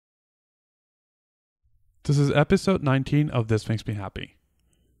This is episode 19 of This Makes Me Happy.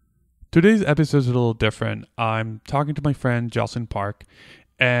 Today's episode is a little different. I'm talking to my friend Jocelyn Park,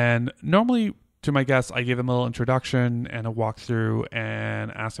 and normally to my guests, I give them a little introduction and a walkthrough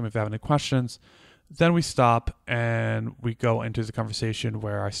and ask them if they have any questions. Then we stop and we go into the conversation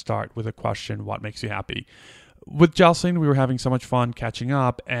where I start with a question, what makes you happy? With Jocelyn, we were having so much fun catching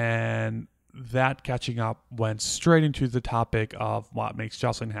up, and that catching up went straight into the topic of what makes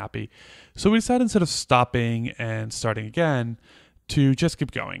Jocelyn happy. So we decided, instead of stopping and starting again, to just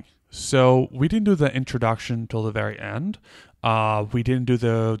keep going. So we didn't do the introduction till the very end. We didn't do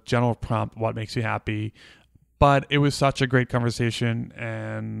the general prompt, what makes you happy? But it was such a great conversation,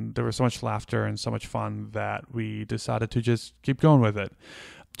 and there was so much laughter and so much fun that we decided to just keep going with it.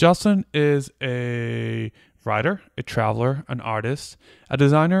 Jocelyn is a writer, a traveler, an artist, a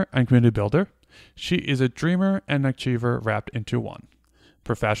designer, and community builder. She is a dreamer and an achiever wrapped into one.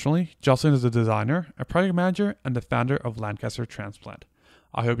 Professionally, Jocelyn is a designer, a project manager, and the founder of Lancaster Transplant.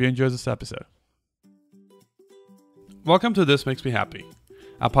 I hope you enjoy this episode. Welcome to This Makes Me Happy,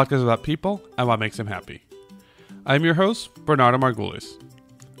 a podcast about people and what makes them happy. I am your host, Bernardo Margulis.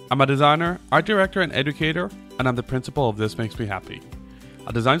 I'm a designer, art director, and educator, and I'm the principal of This Makes Me Happy,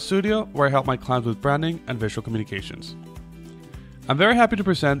 a design studio where I help my clients with branding and visual communications. I'm very happy to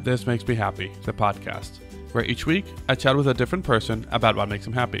present This Makes Me Happy, the podcast, where each week I chat with a different person about what makes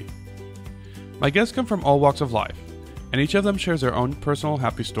them happy. My guests come from all walks of life, and each of them shares their own personal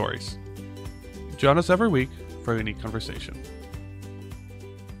happy stories. Join us every week for a unique conversation.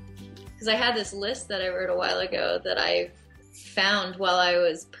 Because I had this list that I wrote a while ago that I found while I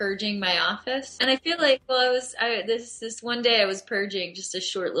was purging my office. And I feel like while this one day I was purging, just a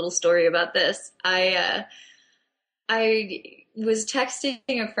short little story about this. I was texting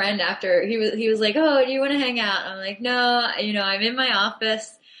a friend after he was like, "Oh, do you want to hang out?" And I'm like, "No, I'm in my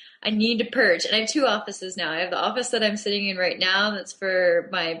office. I need to purge." And I have two offices now. I have the office that I'm sitting in right now that's for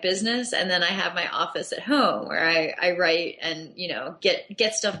my business, and then I have my office at home where I write and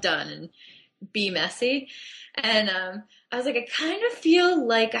get stuff done and be messy. And I was like, I kind of feel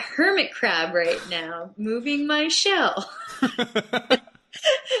like a hermit crab right now, moving my shell. And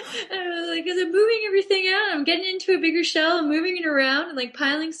I was like, because I'm moving everything out, I'm getting into a bigger shell, I'm moving it around and like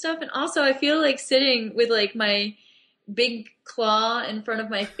piling stuff. And also I feel like sitting with like my big claw in front of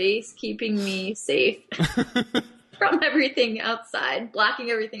my face, keeping me safe from everything outside,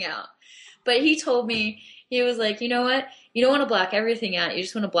 blocking everything out. But he told me, he was like, you know what? You don't want to block everything out. You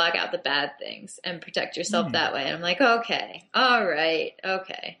just want to block out the bad things and protect yourself that way. And I'm like, okay, all right,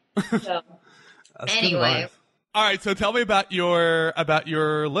 okay. So anyway. All right, so tell me about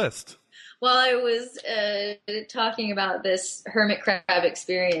your list. While I was talking about this hermit crab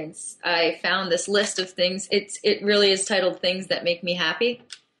experience, I found this list of things. It really is titled Things That Make Me Happy.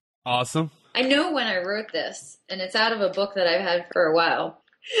 Awesome. I know when I wrote this, and it's out of a book that I've had for a while.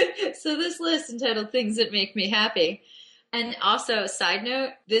 So this list entitled Things That Make Me Happy. And also, side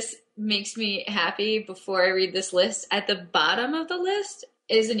note, this makes me happy before I read this list. At the bottom of the list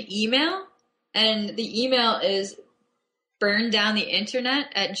is an email, and the email is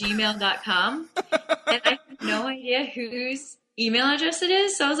burndowntheinternet@gmail.com. And I have no idea whose email address it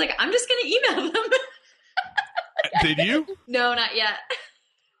is, so I was like, I'm just going to email them. Did you? No, not yet.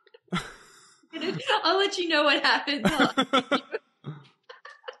 I'll let you know what happens.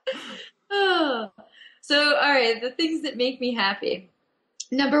 Oh. So, all right, the things that make me happy.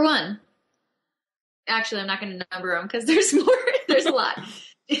 Number one. Actually, I'm not going to number them because there's more. There's a lot.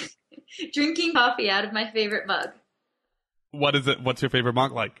 Drinking coffee out of my favorite mug. What is it? What's your favorite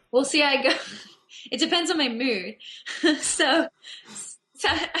mug like? Well, see, it depends on my mood. So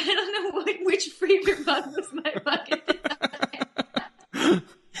I don't know which favorite mug was my mug at the time.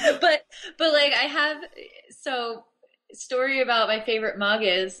 But like story about my favorite mug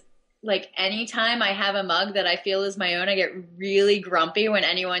is, like, anytime I have a mug that I feel is my own, I get really grumpy when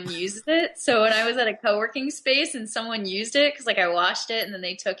anyone uses it. So when I was at a co-working space and someone used it, because like I washed it and then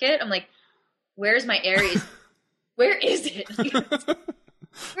they took it, I'm like, where's my Aries? Where is it? Where is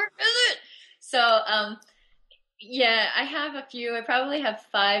it? So, yeah, I have a few. I probably have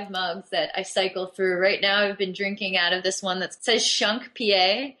 5 mugs that I cycle through. Right now I've been drinking out of this one that says Shunk,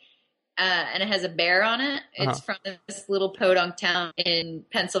 PA. And it has a bear on it. It's from this little podunk town in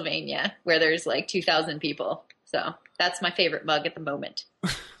Pennsylvania where there's like 2,000 people. So that's my favorite mug at the moment.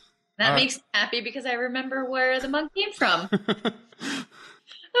 That makes me happy because I remember where the mug came from.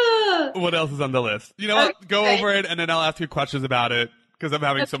 What else is on the list? You know what? Go over it and then I'll ask you questions about it because I'm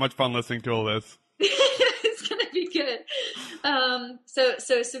having so much fun listening to all this. It's going to be good.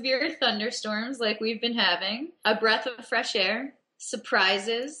 So severe thunderstorms like we've been having, a breath of fresh air,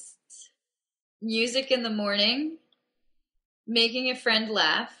 surprises, music in the morning, making a friend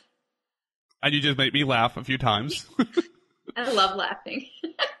laugh. And you just made me laugh a few times. I love laughing.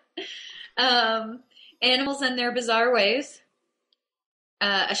 Animals and their bizarre ways.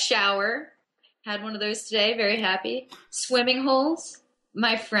 A shower. Had one of those today. Very happy. Swimming holes.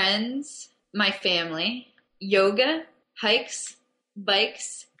 My friends. My family. Yoga. Hikes.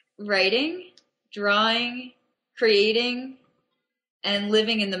 Bikes. Writing. Drawing. Creating. And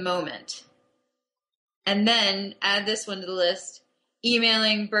living in the moment. And then add this one to the list.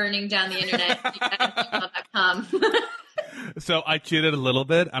 Emailing, burning down the internet at gmail.com. So I cheated a little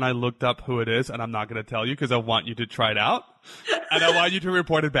bit, and I looked up who it is, and I'm not going to tell you because I want you to try it out, and I want you to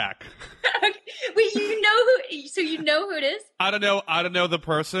report it back. Okay. Wait, you know who? So you know who it is? I don't know the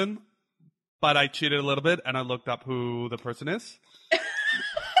person, but I cheated a little bit, and I looked up who the person is.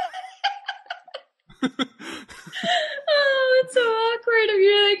 Oh, it's so awkward. If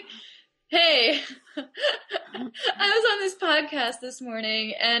you're like, hey, I was on this podcast this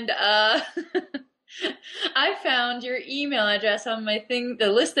morning, and I found your email address on my thing,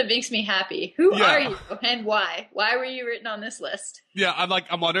 the list that makes me happy. Who are you and why? Why were you written on this list? Yeah,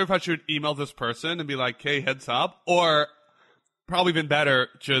 I'm wondering if I should email this person and be like, hey, heads up, or probably even better,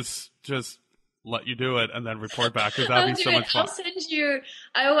 just let you do it and then report back, because that'd be so much fun. I'll send you,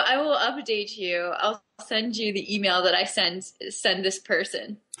 I will update you. I'll send you the email that I send this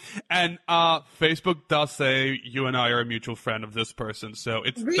person. And Facebook does say you and I are a mutual friend of this person, so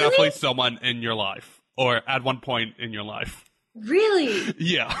it's Really? definitely someone in your life, or at one point in your life. Really?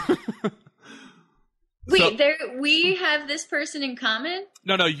 Yeah. Wait, we have this person in common?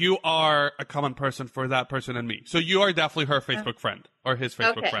 No, you are a common person for that person and me. So you are definitely her Facebook friend, or his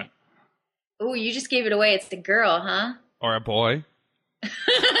Facebook friend. Oh, you just gave it away. It's the girl, huh? Or a boy.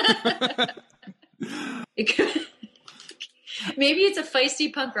 Maybe it's a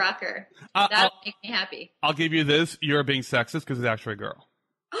feisty punk rocker. That would make me happy. I'll give you this. You're being sexist because it's actually a girl.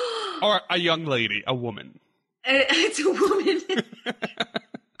 Or a young lady, a woman. It's a woman.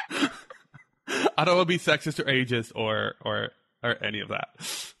 I don't want to be sexist or ageist or any of that.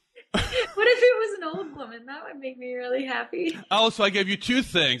 What if it was an old woman? That would make me really happy. Oh, so I gave you two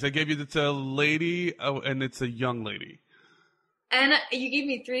things. I gave you it's a lady and it's a young lady. And you gave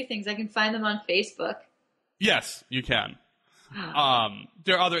me three things. I can find them on Facebook. Yes, you can.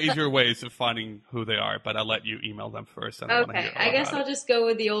 There are other easier ways of finding who they are, but I'll let you email them first. And Okay, I guess I'll just go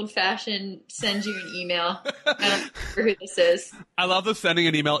with the old-fashioned send you an email. I don't remember who this is. I love that sending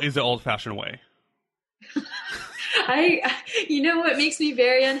an email is the old-fashioned way. You know what makes me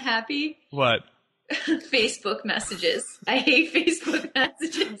very unhappy? What? Facebook messages. I hate Facebook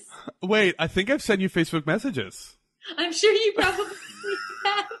messages. Wait, I think I've sent you Facebook messages. I'm sure you probably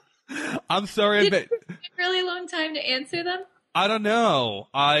have. I'm sorry. Did it take a really long time to answer them? I don't know.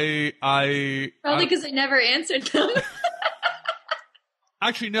 Probably because I never answered them.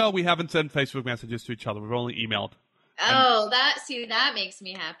 Actually, no, we haven't sent Facebook messages to each other. We've only emailed. Oh, that makes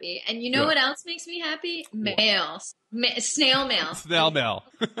me happy. And you know what else makes me happy? Mails. Snail mail. Snail mail.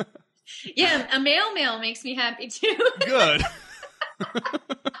 Yeah, a mail makes me happy too. Good.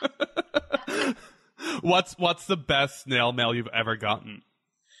 What's the best snail mail you've ever gotten?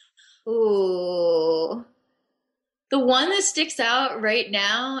 Ooh. The one that sticks out right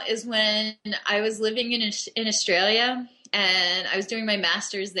now is when I was living in Australia and I was doing my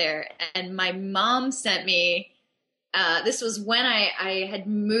master's there, and my mom sent me. This was when I had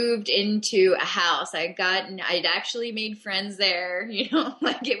moved into a house. I'd actually made friends there.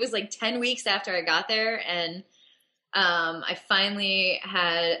 Like it was like 10 weeks after I got there, and I finally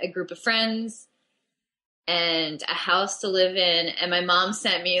had a group of friends and a house to live in. And my mom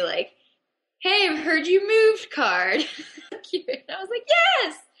sent me like, hey, I've heard you moved card. Cute. And I was like,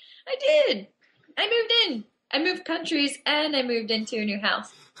 yes, I did. I moved in. I moved countries and I moved into a new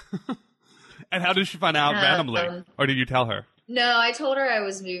house. And how did she find out randomly? Or did you tell her? No, I told her I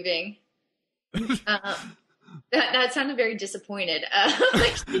was moving. That sounded very disappointed.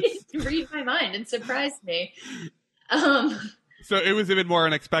 Like she didn't read my mind and surprised me. So it was even more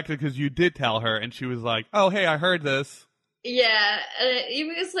unexpected because you did tell her and she was like, oh, hey, I heard this. Yeah, it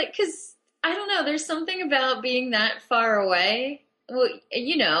was like, because I don't know, there's something about being that far away. Well,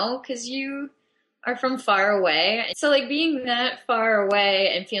 because you are from far away. So like being that far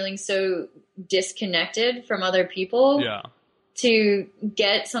away and feeling so disconnected from other people. Yeah. To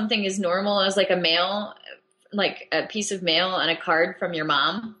get something as normal as like a mail, like a piece of mail and a card from your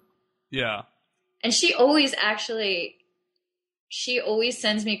mom. Yeah. And she always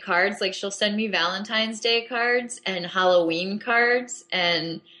sends me cards. Like she'll send me Valentine's Day cards and Halloween cards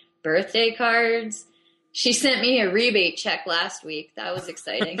and birthday cards She sent me a rebate check last week. That was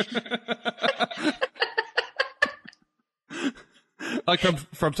exciting. Like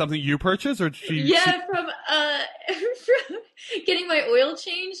from something you purchased, or From from getting my oil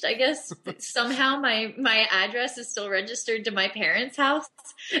changed. I guess somehow my address is still registered to my parents' house,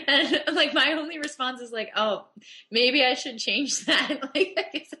 and like my only response is like, "Oh, maybe I should change that." Like,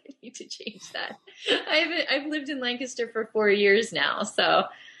 I guess I need to change that. I've lived in Lancaster for 4 years now, so.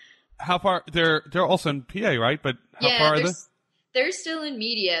 How far? They're also in PA, right? But how Yeah, far are they? they're still in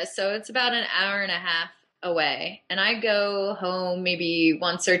media, so it's about an hour and a half away. And I go home maybe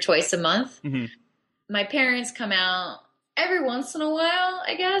once or twice a month. Mm-hmm. My parents come out every once in a while,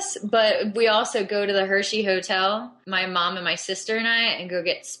 I guess, but we also go to the Hershey Hotel, my mom and my sister and I, and go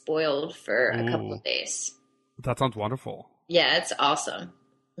get spoiled for a couple of days. That sounds wonderful. Yeah, it's awesome.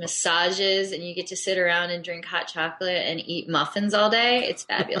 Massages, and you get to sit around and drink hot chocolate and eat muffins all day. It's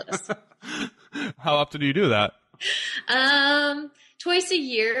fabulous. How often do you do that? Twice a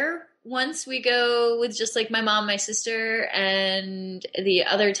year. Once we go with just like my mom, my sister, and the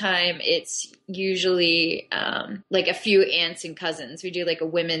other time it's usually like a few aunts and cousins. We do like a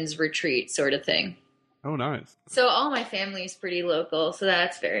women's retreat sort of thing. Oh, nice. So all my family is pretty local, so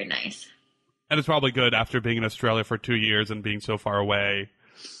that's very nice. And it's probably good after being in Australia for 2 years and being so far away.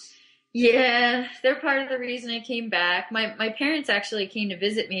 Yeah, they're part of the reason I came back. My parents actually came to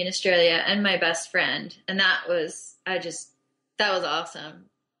visit me in Australia, and my best friend, and that was awesome.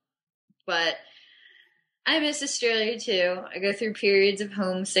 But I miss Australia too. I go through periods of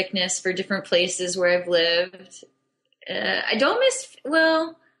homesickness for different places where I've lived. I don't miss.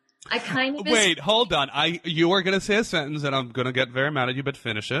 Well, I kind of miss. Wait, hold on. You were going to say a sentence, and I'm going to get very mad at you, but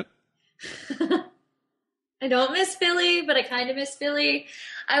finish it. I don't miss Philly, but I kind of miss Philly.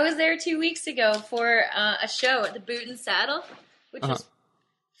 I was there 2 weeks ago for a show at the Boot and Saddle, which was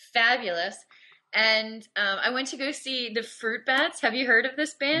fabulous. And I went to go see the Fruit Bats. Have you heard of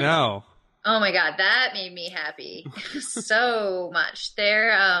this band? No. Oh my God, that made me happy so much.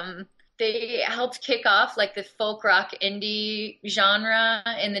 They helped kick off like the folk rock indie genre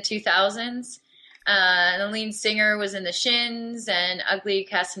in the 2000s. The lead singer was in the Shins and Ugly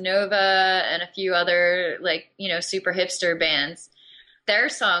Casanova and a few other super hipster bands. Their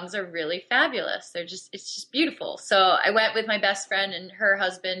songs are really fabulous. It's just beautiful. So I went with my best friend and her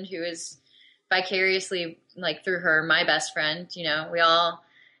husband, who is vicariously through her, my best friend. We all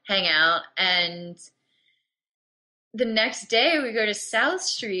hang out, and the next day we go to South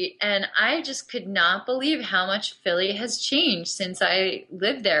Street, and I just could not believe how much Philly has changed since I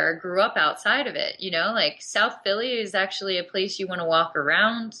lived there or grew up outside of it. South Philly is actually a place you want to walk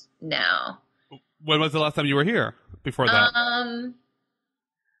around now. When was the last time you were here before that?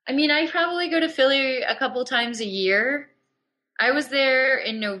 I probably go to Philly a couple times a year. I was there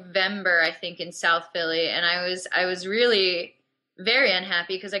in November, I think, in South Philly, and I was really very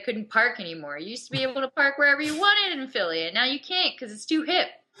unhappy because I couldn't park anymore. You used to be able to park wherever you wanted in Philly, and now you can't because it's too hip.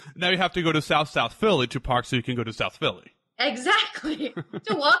 Now you have to go to South Philly to park so you can go to South Philly. Exactly.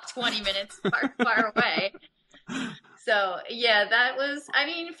 To walk 20 minutes far away. So, yeah, that was,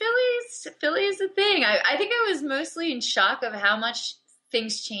 Philly's the thing. I think I was mostly in shock of how much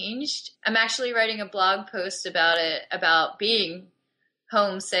things changed. I'm actually writing a blog post about it, about being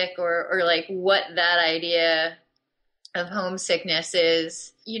homesick or what that idea of homesickness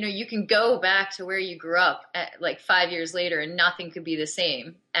is. You can go back to where you grew up at 5 years later and nothing could be the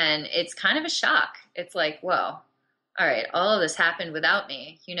same. And it's kind of a shock. It's like, whoa, all right, all of this happened without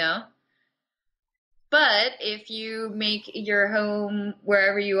me, But if you make your home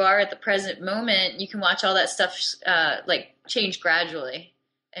wherever you are at the present moment, you can watch all that stuff change gradually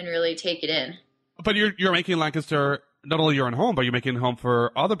and really take it in. But you're making Lancaster not only your own home, but you're making it home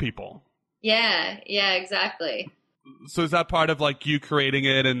for other people. Yeah, exactly. So is that part of you creating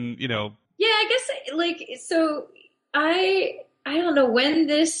it and, Yeah, I guess so I don't know when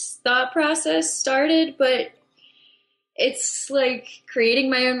this thought process started, but it's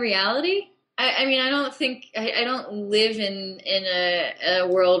creating my own reality. I don't live in a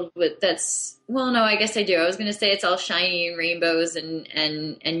world that's, well, no, I guess I do. I was going to say it's all shiny and rainbows and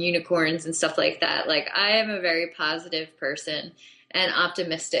unicorns and stuff like that. I am a very positive person and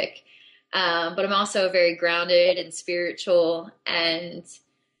optimistic. But I'm also very grounded and spiritual, and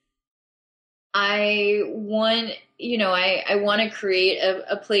I want to create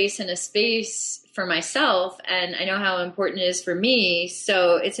a place and a space for myself, and I know how important it is for me.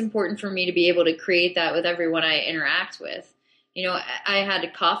 So it's important for me to be able to create that with everyone I interact with. I had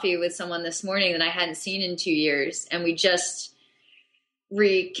a coffee with someone this morning that I hadn't seen in 2 years, and we just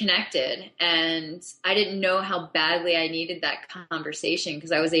reconnected, and I didn't know how badly I needed that conversation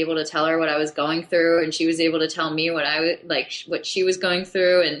because I was able to tell her what I was going through, and she was able to tell me what what she was going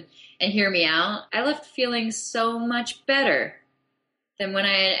through, and hear me out. I left feeling so much better than when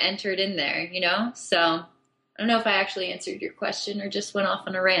I had entered in there, you know? So I don't know if I actually answered your question or just went off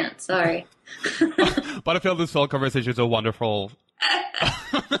on a rant. Sorry. But I feel this whole conversation is a wonderful,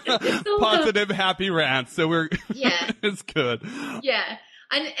 positive, happy rant. So yeah, it's good. yeah.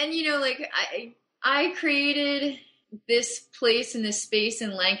 And you know, like I created this place and this space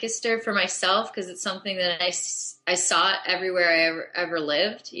in Lancaster for myself because it's something that I sought everywhere I ever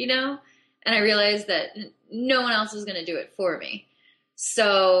lived, you know? And I realized that no one else was going to do it for me.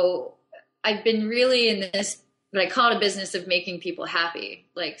 So I've been really in this, what I call it, a business of making people happy,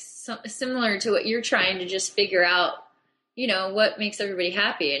 like similar to what you're trying to just figure out, you know, what makes everybody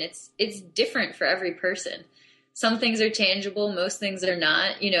happy. And it's different for every person. Some things are tangible. Most things are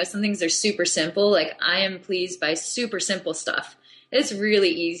not. You know, some things are super simple. Like I am pleased by super simple stuff. It's really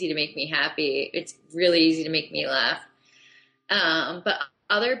easy to make me happy. It's really easy to make me laugh. But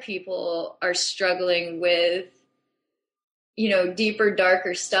other people are struggling with, you know, deeper,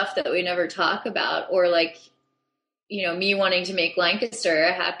 darker stuff that we never talk about, or like, you know, me wanting to make Lancaster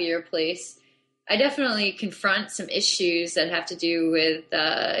a happier place. I definitely confront some issues that have to do with,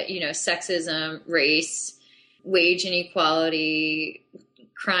 you know, sexism, race, wage inequality,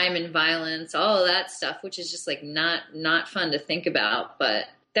 crime and violence, all of that stuff, which is just like not fun to think about. But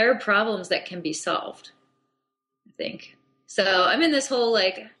there are problems that can be solved, I think. So I'm in this whole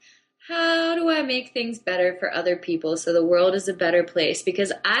like, how do I make things better for other people so the world is a better place?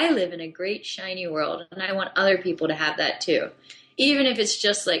 Because I live in a great, shiny world, and I want other people to have that too, even if it's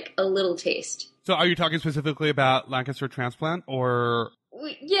just like a little taste. So are you talking specifically about Lancaster Transplant or?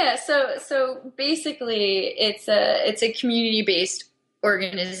 Yeah, so basically it's a community-based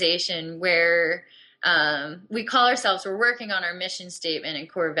organization where we call ourselves, we're working on our mission statement and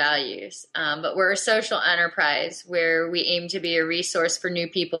core values, but we're a social enterprise where we aim to be a resource for new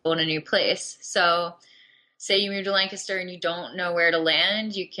people in a new place. So say you move to Lancaster and you don't know where to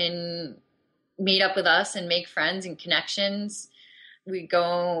land, you can meet up with us and make friends and connections. We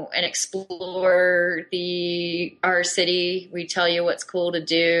go and explore our city. We tell you what's cool to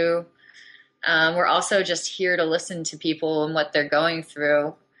do. We're also just here to listen to people and what they're going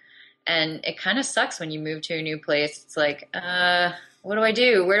through. And it kind of sucks when you move to a new place. It's like, what do I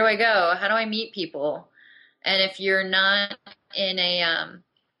do? Where do I go? How do I meet people? And if you're not in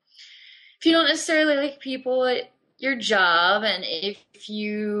if you don't necessarily like people at your job, and if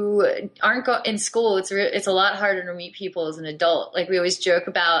you aren't in school, it's a lot harder to meet people as an adult. Like we always joke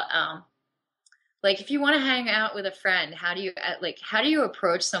about, like if you want to hang out with a friend, how do you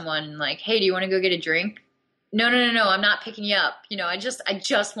approach someone? Like, hey, do you want to go get a drink? No, I'm not picking you up. You know, I just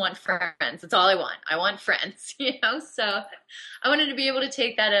want friends. That's all I want. I want friends, you know? So I wanted to be able to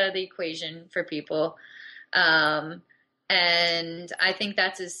take that out of the equation for people. And I think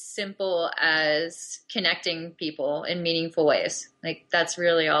that's as simple as connecting people in meaningful ways. Like that's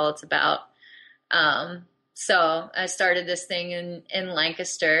really all it's about. So I started this thing in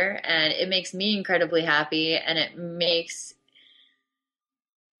Lancaster, and it makes me incredibly happy, and it makes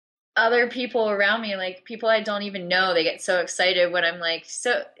other people around me, like people I don't even know, they get so excited when I'm like,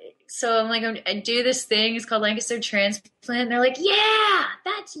 so I'm like, I do this thing, it's called Lancaster Transplant, and they're like, yeah,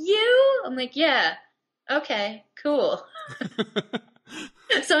 that's you. I'm like, yeah, okay, cool.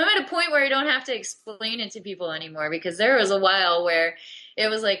 So I'm at a point where I don't have to explain it to people anymore, because there was a while where it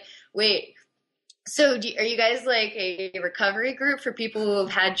was like, wait, so are you guys like a recovery group for people who have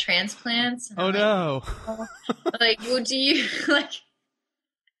had transplants? And oh no. Like, well, do you like,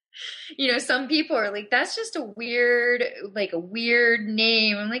 you know, some people are like, that's just a weird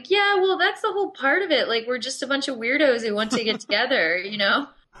name. I'm like, yeah, well, that's the whole part of it. Like, we're just a bunch of weirdos who want to get together, you know?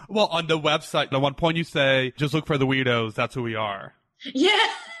 Well, on the website, at one point you say, just look for the weirdos. That's who we are. Yeah.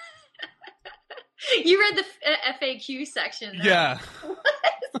 You read the FAQ section. Yeah.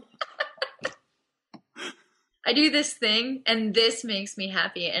 I do this thing and this makes me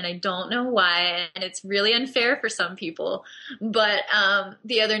happy, and I don't know why, and it's really unfair for some people. But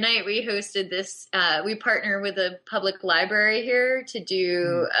the other night we hosted this, we partner with a public library here to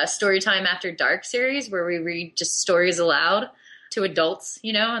do a Storytime After Dark series where we read just stories aloud to adults,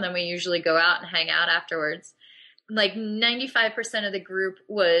 you know, and then we usually go out and hang out afterwards. Like 95% of the group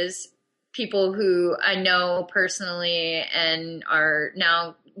was people who I know personally and are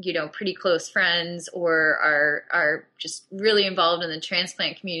now, you know, pretty close friends, or are just really involved in the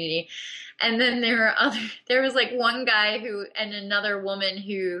transplant community. And then there was like one guy and another woman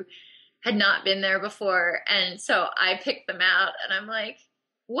who had not been there before. And so I picked them out and I'm like,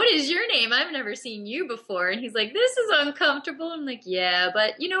 what is your name? I've never seen you before. And he's like, this is uncomfortable. I'm like, yeah,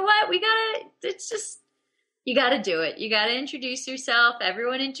 but you know what? It's just, you gotta do it. You gotta introduce yourself.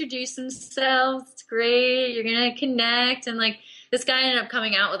 Everyone introduce themselves. It's great. You're gonna connect. And like, this guy ended up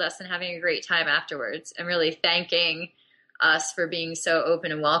coming out with us and having a great time afterwards and really thanking us for being so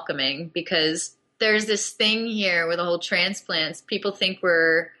open and welcoming, because there's this thing here with the whole transplants. People think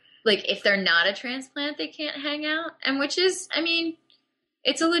we're like, if they're not a transplant, they can't hang out. And which is, I mean,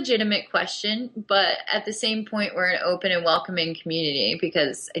 it's a legitimate question, but at the same point, we're an open and welcoming community,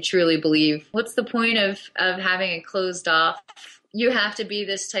 because I truly believe, what's the point of having it closed off? You have to be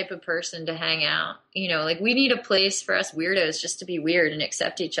this type of person to hang out. You know, like, we need a place for us weirdos just to be weird and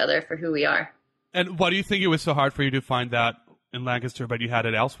accept each other for who we are. And why do you think it was so hard for you to find that in Lancaster, but you had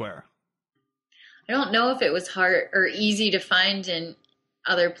it elsewhere? I don't know if it was hard or easy to find in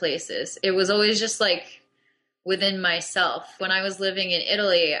other places. It was always just like within myself. When I was living in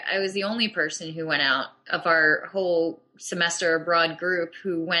Italy, I was the only person who went out of our whole semester abroad group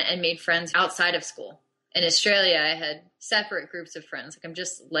who went and made friends outside of school. In Australia, I had separate groups of friends. Like, I'm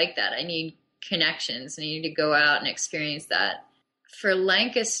just like that. I need connections. I need to go out and experience that. For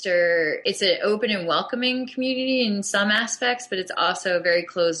Lancaster, it's an open and welcoming community in some aspects, but it's also very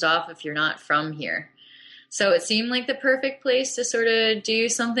closed off if you're not from here. So it seemed like the perfect place to sort of do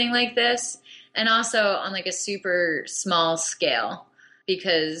something like this. And also on like a super small scale,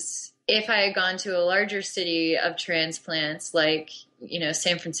 because if I had gone to a larger city of transplants, like, you know,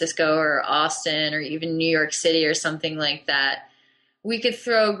 San Francisco or Austin or even New York City or something like that, we could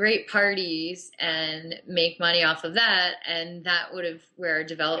throw great parties and make money off of that. And that would have, where our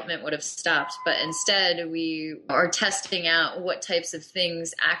development would have stopped. But instead, we are testing out what types of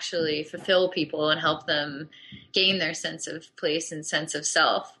things actually fulfill people and help them gain their sense of place and sense of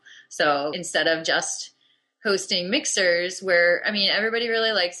self. So instead of just hosting mixers where, I mean, everybody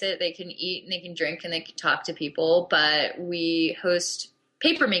really likes it. They can eat and they can drink and they can talk to people, but we host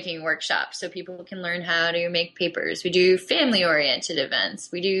paper making workshops so people can learn how to make papers. We do family oriented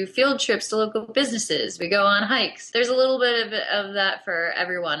events. We do field trips to local businesses. We go on hikes. There's a little bit of that for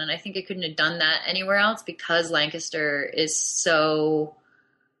everyone. And I think I couldn't have done that anywhere else because Lancaster is so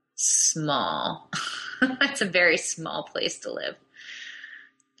small. It's a very small place to live.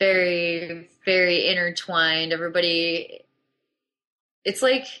 Very, very intertwined. Everybody, it's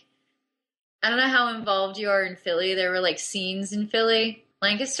like, I don't know how involved you are in Philly. There were like scenes in Philly.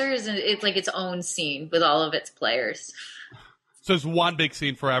 Lancaster it's like its own scene with all of its players. So it's one big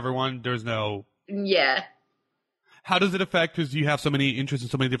scene for everyone. There's no... Yeah. How does it affect, because you have so many interests and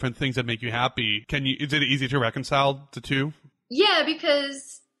so many different things that make you happy? Is it easy to reconcile the two? Yeah,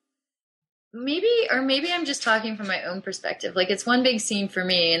 because maybe I'm just talking from my own perspective. Like, it's one big scene for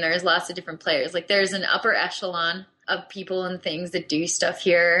me, and there's lots of different players. Like, there's an upper echelon of people and things that do stuff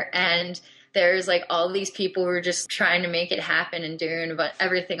here, and there's like all these people who are just trying to make it happen and doing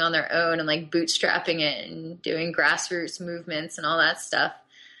everything on their own and like bootstrapping it and doing grassroots movements and all that stuff.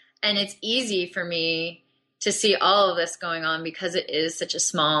 And it's easy for me to see all of this going on because it is such a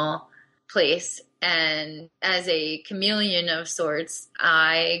small place. And as a chameleon of sorts,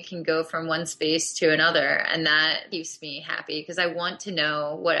 I can go from one space to another, and that keeps me happy because I want to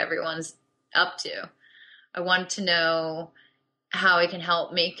know what everyone's up to. I want to know how I can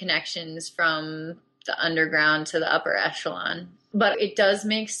help make connections from the underground to the upper echelon. But it does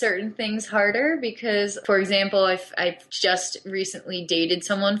make certain things harder because, for example, I've just recently dated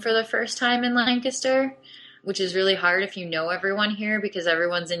someone for the first time in Lancaster, which is really hard if you know everyone here because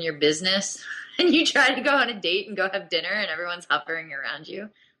everyone's in your business. And you try to go on a date and go have dinner and everyone's hovering around you.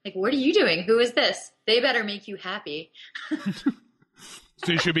 Like, what are you doing? Who is this? They better make you happy.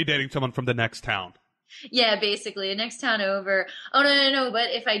 So you should be dating someone from the next town. Yeah, basically, the next town over. Oh, no.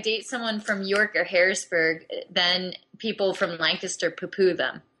 But if I date someone from York or Harrisburg, then people from Lancaster poo-poo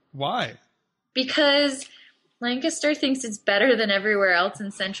them. Why? Because Lancaster thinks it's better than everywhere else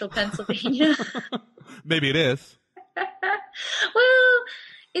in central Pennsylvania. Maybe it is. Well,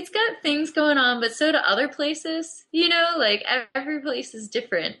 it's got things going on, but so do other places. You know, like every place is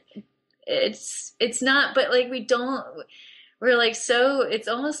different. It's not, but like we're like, so it's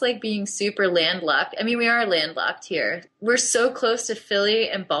almost like being super landlocked. I mean, we are landlocked here. We're so close to Philly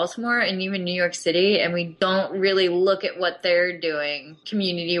and Baltimore and even New York City, and we don't really look at what they're doing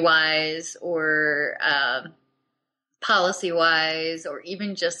community-wise or policy-wise or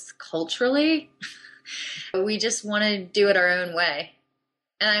even just culturally. We just want to do it our own way.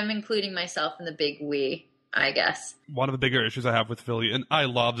 And I'm including myself in the big we, I guess. One of the bigger issues I have with Philly, and I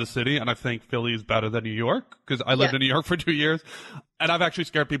love the city, and I think Philly is better than New York, because I lived in New York for 2 years, And I've actually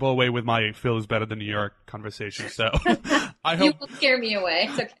scared people away with my Phil is better than New York conversation. So I You hope, will scare me away.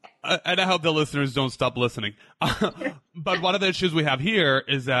 It's okay. and I hope the listeners don't stop listening. But one of the issues we have here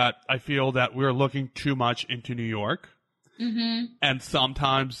is that I feel that we're looking too much into New York. Mm-hmm. And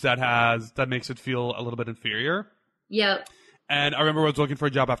sometimes that makes it feel a little bit inferior. Yep. And I remember I was looking for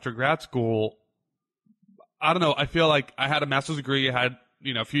a job after grad school. I don't know. I feel like I had a master's degree, I had,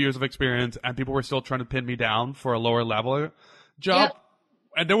 a few years of experience, and people were still trying to pin me down for a lower level job. Yep.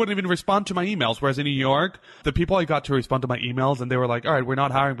 And they wouldn't even respond to my emails. Whereas in New York, the people I got to respond to my emails and they were like, all right, we're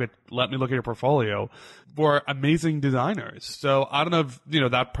not hiring, but let me look at your portfolio, were amazing designers. So I don't know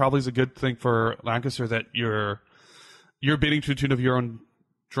if, that probably is a good thing for Lancaster, that you're beating to the tune of your own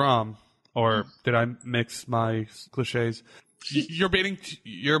drum. Or did I mix my cliches?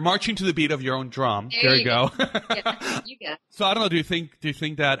 You're marching to the beat of your own drum. There you go. Yeah, you got it. So I don't know. Do you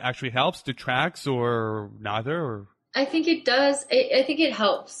think that actually helps, detracts, or neither? Or I think it does. I think it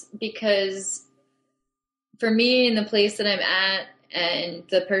helps because for me in the place that I'm at and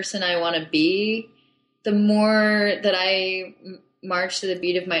the person I want to be, the more that I march to the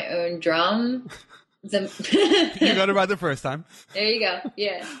beat of my own drum, you got it right the first time. There you go.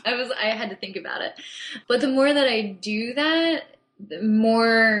 Yeah. I had to think about it. But the more that I do that, the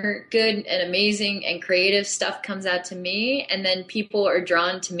more good and amazing and creative stuff comes out to me, and then people are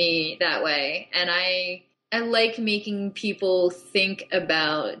drawn to me that way. And I like making people think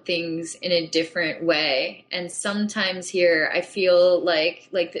about things in a different way. And sometimes here I feel like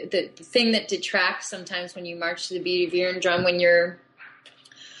the thing that detracts sometimes when you march to the beat of your own drum, when you're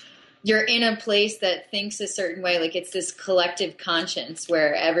in a place that thinks a certain way, like it's this collective conscience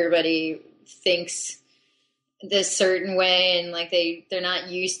where everybody thinks this certain way, and like they're not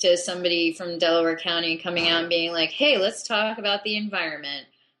used to somebody from Delaware County coming out and being like, hey, let's talk about the environment,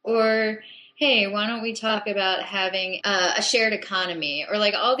 or hey, why don't we talk about having a shared economy, or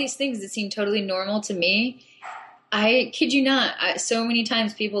like all these things that seem totally normal to me. I kid you not, so many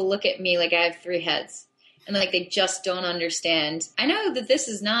times people look at me like I have three heads. And like they just don't understand. I know that this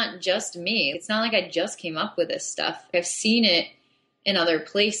is not just me. It's not like I just came up with this stuff. I've seen it in other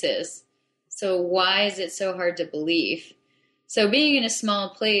places. So why is it so hard to believe? So being in a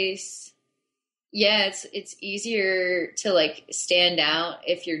small place, yeah, it's easier to like stand out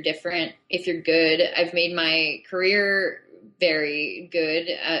if you're different, if you're good. I've made my career very good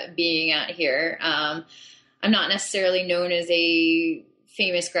at being out here. I'm not necessarily known as a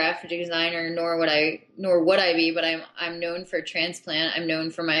famous graphic designer, nor would I be, but I'm known for transplant. I'm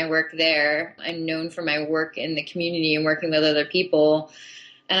known for my work there. I'm known for my work in the community and working with other people.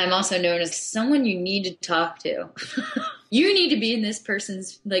 And I'm also known as someone you need to talk to. You need to be in this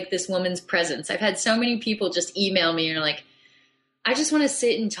woman's presence. I've had so many people just email me and are like, I just want to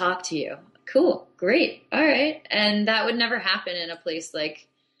sit and talk to you. Cool. Great. All right. And that would never happen in a place like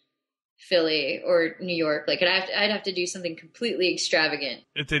Philly or New York. Like I'd have to do something completely extravagant.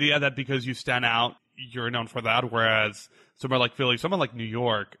 It's the idea that because you stand out, you're known for that, whereas somewhere like Philly, someone like New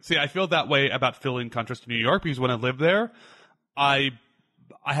York. See, I feel that way about Philly in contrast to New York, because when I lived there, I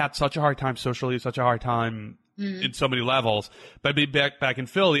had such a hard time socially, such a hard time in so many levels. But being back in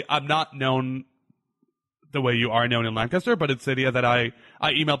Philly, I'm not known the way you are known in Lancaster, but it's the idea that I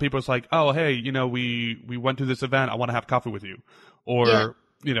email people. It's like, oh, hey, we went to this event. I want to have coffee with you. Or,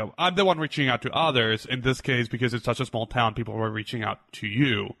 I'm the one reaching out to others. In this case, because it's such a small town, people were reaching out to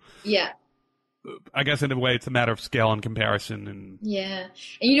you. Yeah. I guess in a way it's a matter of scale and comparison. And yeah.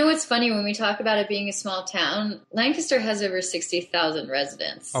 And you know what's funny, when we talk about it being a small town, Lancaster has over 60,000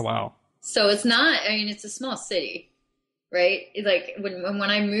 residents. Oh, wow. So it's not, it's a small city, right? Like when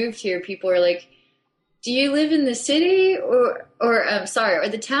I moved here, people were like, do you live in the city or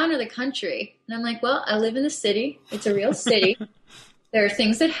the town or the country? And I'm like, well, I live in the city. It's a real city. There are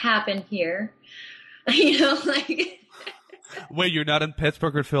things that happen here, Wait, you're not in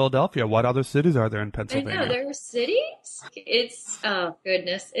Pittsburgh or Philadelphia. What other cities are there in Pennsylvania? I know, there are cities. Oh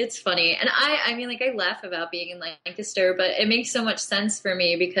goodness, it's funny. And I laugh about being in Lancaster, but it makes so much sense for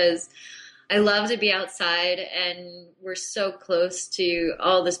me because I love to be outside and we're so close to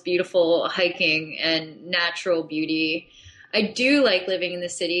all this beautiful hiking and natural beauty. I do like living in the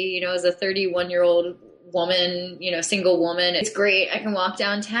city, as a 31-year-old woman, single woman. It's great. I can walk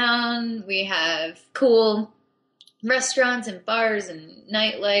downtown. We have cool restaurants and bars and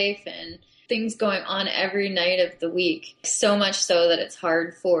nightlife and things going on every night of the week. So much so that it's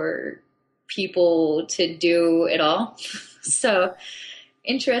hard for people to do it all. So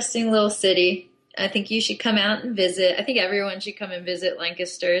interesting little city. I think you should come out and visit. I think everyone should come and visit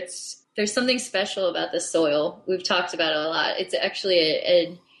Lancaster. There's something special about the soil. We've talked about it a lot. It's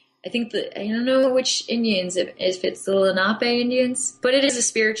actually I think that I don't know which Indians, if it's the Lenape Indians, but it is a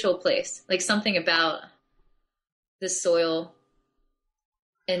spiritual place. Like something about the soil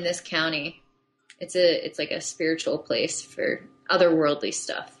in this county. It's like a spiritual place for otherworldly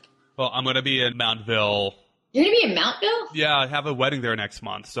stuff. Well, I'm going to be in Mountville. You're gonna be in Mountville? Yeah, I have a wedding there next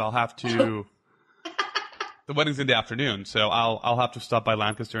month, so I'll have to. The wedding's in the afternoon, so I'll have to stop by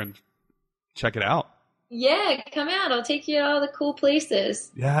Lancaster and check it out. Yeah, come out. I'll take you to all the cool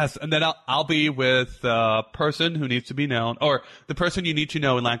places. Yes, and then I'll be with the person who needs to be known, or the person you need to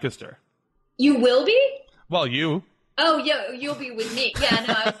know in Lancaster. You will be? Well, you. Oh, yeah, you'll be with me. Yeah,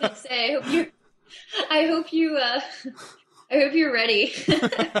 no, I was gonna say, I hope you're ready.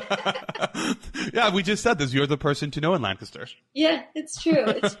 Yeah, we just said this. You're the person to know in Lancaster. Yeah, it's true.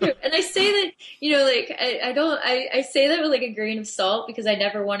 It's true. And I say that, like, I say that with like a grain of salt because I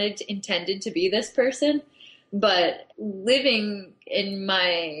never intended to be this person. But living in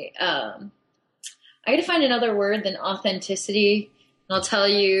my, I got to find another word than authenticity. And I'll tell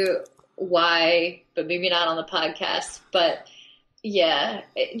you why, but maybe not on the podcast. But yeah,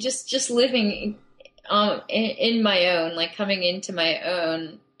 just living in my own, like coming into my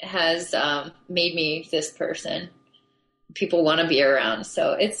own has made me this person people want to be around.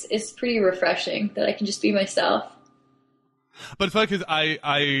 So it's pretty refreshing that I can just be myself. But it's funny because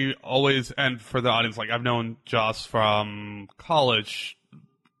I always, and for the audience, like I've known Joss from college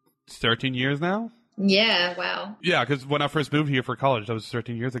 13 years now. Yeah, wow. Yeah, because when I first moved here for college, that was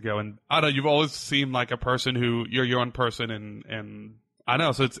 13 years ago. And I don't know, you've always seemed like a person who, you're your own person. And I don't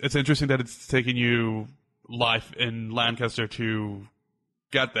know, so it's interesting that it's taken you life in Lancaster to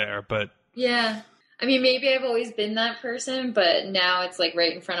get there, but... Yeah. I mean, maybe I've always been that person, but now it's like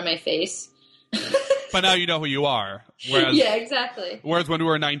right in front of my face. But now you know who you are. Whereas, yeah, exactly. Whereas when we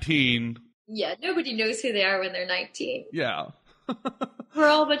were 19... Yeah, nobody knows who they are when they're 19. Yeah. We're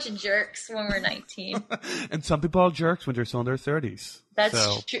all a bunch of jerks when we're 19. And some people are jerks when they're still in their 30s.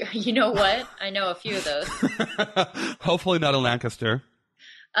 That's true. You know what? I know a few of those. Hopefully not in Lancaster.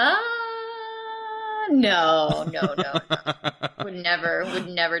 No. Would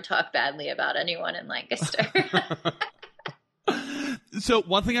never talk badly about anyone in Lancaster. So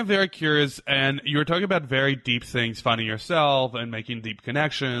one thing I'm very curious, and you were talking about very deep things, finding yourself and making deep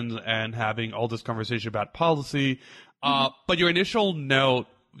connections and having all this conversation about policy. But your initial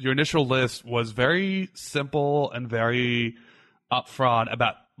list was very simple and very upfront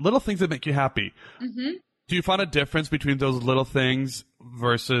about little things that make you happy. Mm-hmm. Do you find a difference between those little things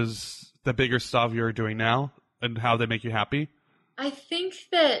versus the bigger stuff you're doing now and how they make you happy? I think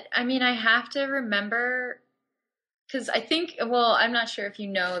that, I have to remember, because I'm not sure if you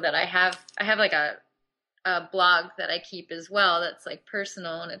know that I have like a blog that I keep as well that's like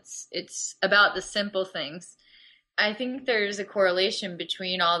personal, and it's about the simple things. I think there's a correlation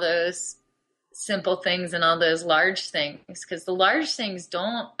between all those simple things and all those large things, because the large things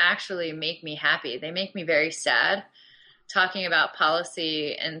don't actually make me happy. They make me very sad. Talking about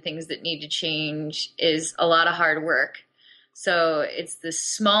policy and things that need to change is a lot of hard work. So it's the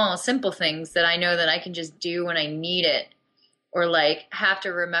small, simple things that I know that I can just do when I need it, or like have to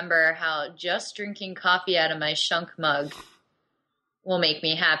remember how just drinking coffee out of my shunk mug will make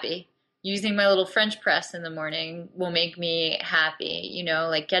me happy. Using my little French press in the morning will make me happy.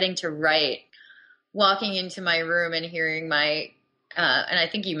 Like getting to write, walking into my room and hearing my, and I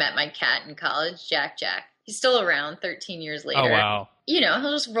think you met my cat in college, Jack. He's still around 13 years later. Oh, wow.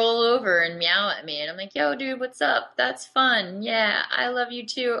 He'll just roll over and meow at me. And I'm like, yo, dude, what's up? That's fun. Yeah, I love you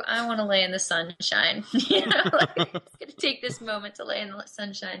too. I want to lay in the sunshine. Like, I'm just going to take this moment to lay in the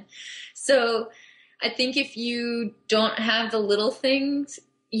sunshine. So I think if you don't have the little things,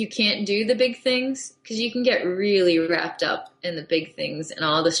 you can't do the big things, because you can get really wrapped up in the big things and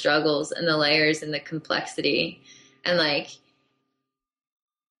all the struggles and the layers and the complexity. And like,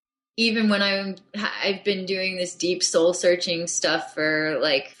 even when I've been doing this deep soul searching stuff for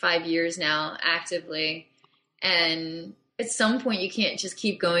like 5 years now actively, and at some point you can't just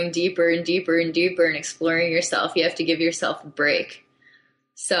keep going deeper and deeper and deeper and exploring yourself. You have to give yourself a break.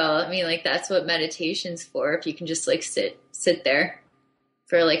 So, like that's what meditation's for. If you can just like sit there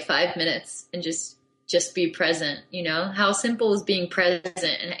for like 5 minutes and just be present, how simple is being present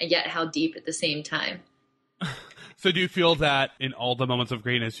and yet how deep at the same time. So do you feel that in all the moments of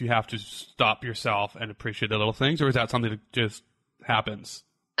greatness, you have to stop yourself and appreciate the little things, or is that something that just happens?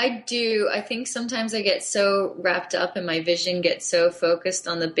 I do. I think sometimes I get so wrapped up and my vision gets so focused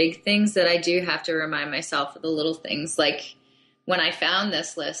on the big things that I do have to remind myself of the little things. Like when I found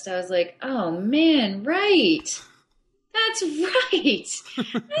this list, I was like, oh man, right. That's right.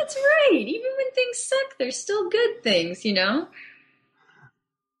 That's right. Even when things suck, there's still good things,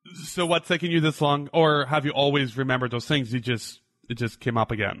 So what's taking you this long, or have you always remembered those things? It just came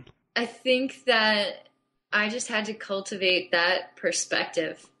up again. I think that I just had to cultivate that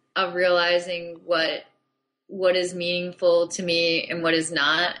perspective of realizing what is meaningful to me and what is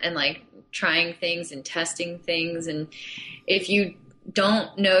not, and like trying things and testing things. And if you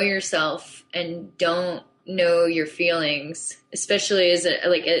don't know yourself and don't know your feelings, especially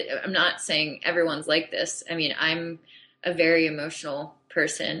I'm not saying everyone's like this. I mean, I'm a very emotional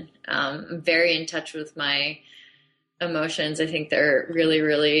person. I'm very in touch with my emotions. I think they're really,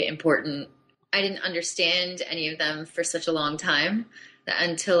 really important. I didn't understand any of them for such a long time that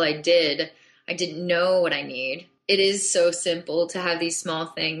until I didn't know what I need. It is so simple to have these small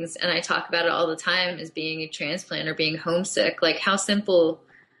things. And I talk about it all the time as being a transplant or being homesick. Like, how simple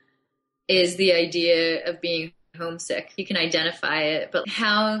is the idea of being homesick? You can identify it, but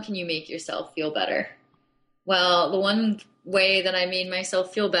how can you make yourself feel better? Well, the one way that I made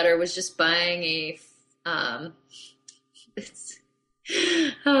myself feel better was just buying I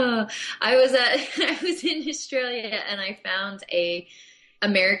was in Australia and I found a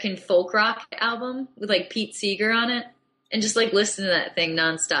American folk rock album with like Pete Seeger on it, and just like listened to that thing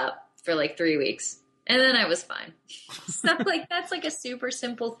nonstop for like 3 weeks. And then I was fine. Stuff like that's like a super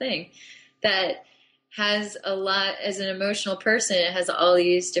simple thing that has a lot. As an emotional person, it has all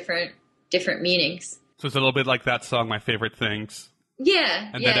these different meanings. So it's a little bit like that song, My Favorite Things. Yeah.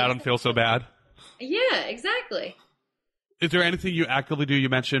 And then I don't feel so bad. Yeah, exactly. Is there anything you actively do? You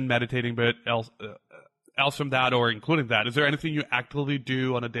mentioned meditating, but else from that, or including that, is there anything you actively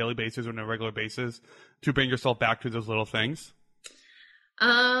do on a daily basis or on a regular basis to bring yourself back to those little things?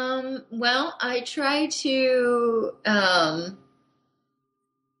 Well, I try to,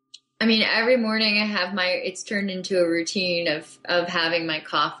 every morning I have it's turned into a routine of having my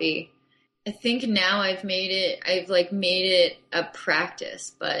coffee. I think now I've made it a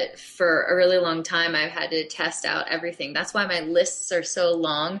practice, but for a really long time I've had to test out everything. That's why my lists are so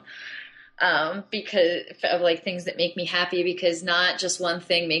long, because of like things that make me happy, because not just one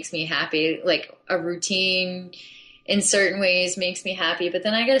thing makes me happy. Like a routine in certain ways makes me happy, but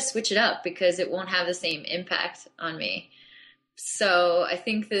then I got to switch it up because it won't have the same impact on me. So I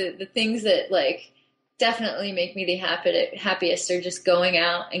think the things that like definitely make me the happiest are just going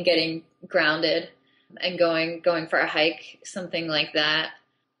out and getting grounded and going for a hike, something like that.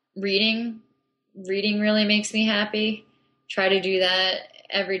 Reading really makes me happy. Try to do that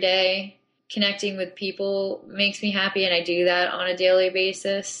every day. Connecting with people makes me happy, and I do that on a daily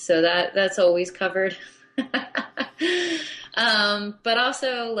basis, so that's always covered. But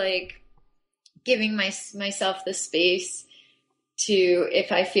also like giving myself the space to,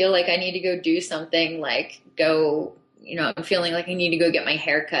 if I feel like I need to go do something, like I'm feeling like I need to go get my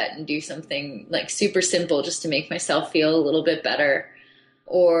hair cut and do something like super simple just to make myself feel a little bit better.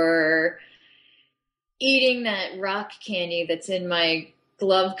 Or eating that rock candy that's in my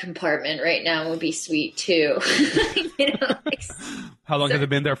glove compartment right now would be sweet too. How long has it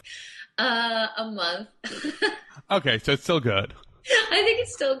been there? A month. Okay, so it's still good. I think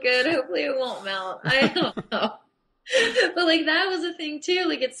it's still good. Hopefully it won't melt. I don't know. But like that was a thing too.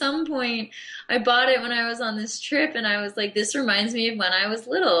 Like at some point I bought it when I was on this trip, and I was like, this reminds me of when I was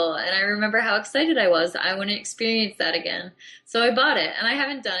little, and I remember how excited I was. I want to experience that again. So I bought it, and I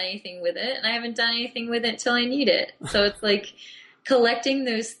haven't done anything with it, and I haven't done anything with it till I need it. So it's like collecting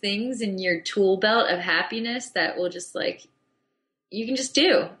those things in your tool belt of happiness that will just like, you can just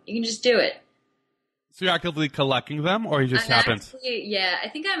do it. So you're actively collecting them, or it just happens? Yeah, I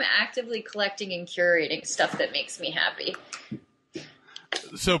think I'm actively collecting and curating stuff that makes me happy.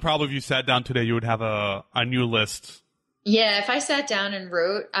 So probably if you sat down today, you would have a new list. Yeah, if I sat down and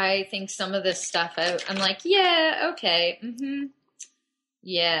wrote, I think some of this stuff, I'm like, yeah, okay,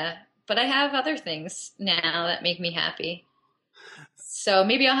 yeah. But I have other things now that make me happy. So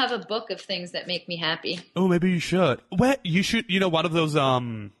maybe I'll have a book of things that make me happy. Oh, maybe you should. You should, one of those,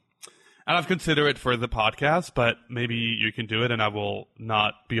 and I've considered it for the podcast, but maybe you can do it and I will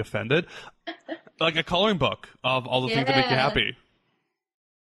not be offended. Like a coloring book of all the things that make you happy.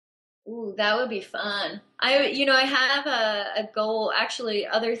 Ooh, that would be fun. I have a goal. Actually,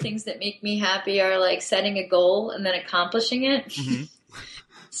 other things that make me happy are like setting a goal and then accomplishing it. Mm-hmm.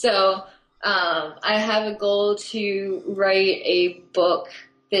 So I have a goal to write a book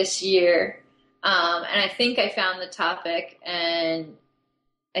this year. And I think I found the topic, and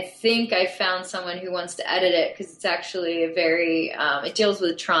I think I found someone who wants to edit it, because it's actually it deals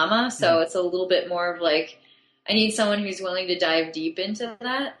with trauma. So it's a little bit more of like, I need someone who's willing to dive deep into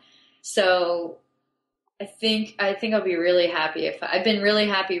that. So I think I'll be really happy I've been really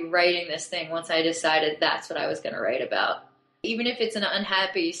happy writing this thing once I decided that's what I was going to write about. Even if it's an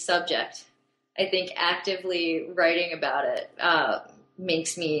unhappy subject, I think actively writing about it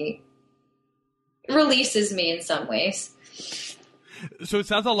makes me, releases me in some ways. So it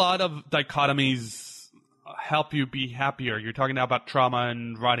sounds a lot of dichotomies help you be happier. You're talking now about trauma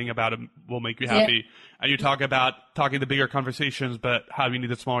and writing about it will make you happy. Yeah. And you talk about talking the bigger conversations, but how you need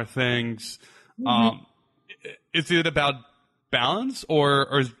the smaller things. Mm-hmm. Is it about balance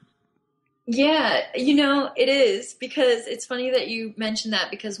or is... Yeah, it is, because it's funny that you mentioned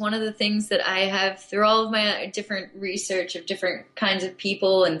that, because one of the things that I have through all of my different research of different kinds of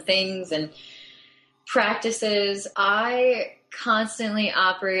people and things and practices, I constantly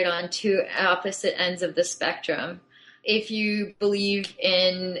operate on two opposite ends of the spectrum. If you believe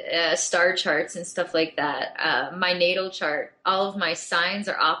in star charts and stuff like that, my natal chart, all of my signs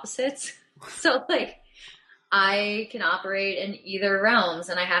are opposites. So like I can operate in either realms,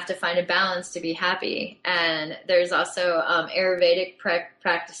 and I have to find a balance to be happy. And there's also Ayurvedic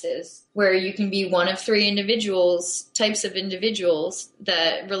practices where you can be one of three types of individuals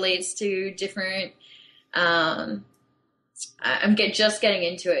that relates to different I'm just getting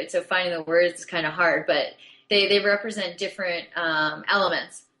into it, so finding the words is kind of hard, but they represent different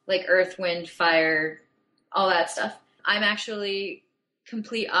elements, like earth, wind, fire, all that stuff. I'm actually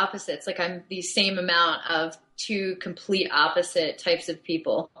complete opposites. Like I'm the same amount of two complete opposite types of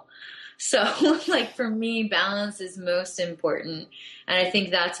people. So like for me, balance is most important. And I think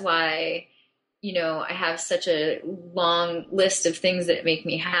that's why, I have such a long list of things that make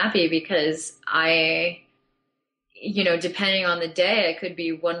me happy, because depending on the day, I could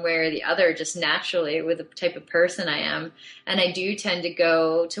be one way or the other just naturally with the type of person I am. And I do tend to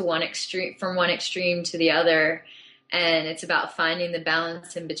go to from one extreme to the other. And it's about finding the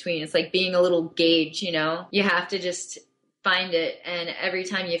balance in between. It's like being a little gauge, you have to just find it. And every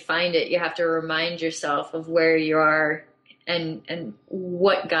time you find it, you have to remind yourself of where you are and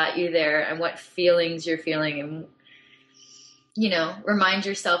what got you there and what feelings you're feeling, and remind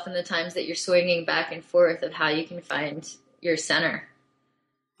yourself in the times that you're swinging back and forth of how you can find your center.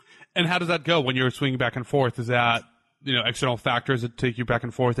 And how does that go when you're swinging back and forth? Is that, external factors that take you back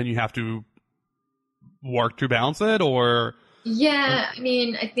and forth and you have to work to balance it, or? Yeah,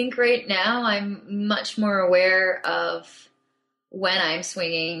 I think right now I'm much more aware of when I'm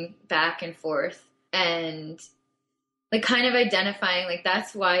swinging back and forth, and like kind of identifying, like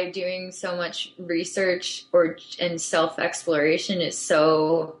that's why doing so much research and self-exploration is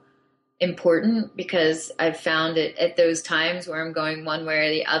so important, because I've found it at those times where I'm going one way or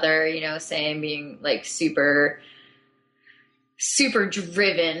the other, say I'm being like super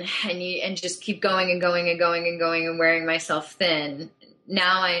driven and just keep going and going and going and going and wearing myself thin.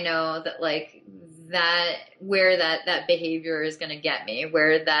 Now I know that like that, where that behavior is going to get me,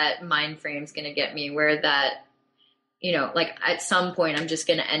 where that mind frame is going to get me, where that, like at some point I'm just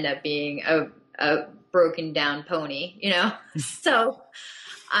going to end up being a broken down pony, So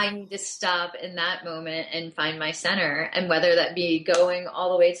I need to stop in that moment and find my center. And whether that be going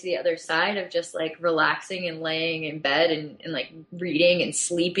all the way to the other side of just like relaxing and laying in bed and like reading and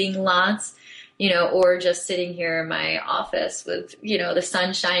sleeping lots, or just sitting here in my office with, the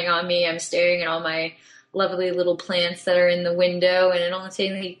sun shining on me. I'm staring at all my lovely little plants that are in the window, and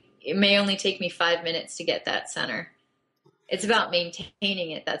it may only take me 5 minutes to get that center. It's about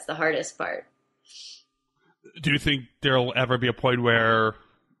maintaining it. That's the hardest part. Do you think there'll ever be a point where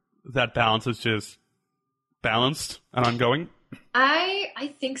that balance is just balanced and ongoing?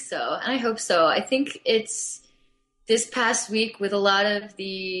 I think so, and I hope so. I think it's this past week with a lot of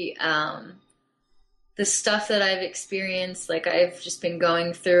the stuff that I've experienced. Like I've just been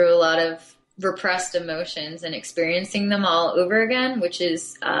going through a lot of repressed emotions and experiencing them all over again, which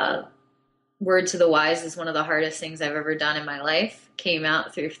is word to the wise is one of the hardest things I've ever done in my life. Came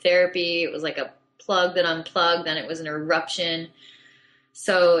out through therapy. It was like a plug that unplugged, then it was an eruption.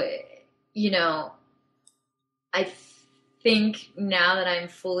 So, I think now that I'm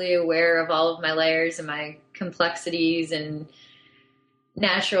fully aware of all of my layers and my complexities and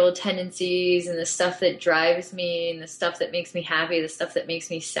natural tendencies and the stuff that drives me and the stuff that makes me happy, the stuff that makes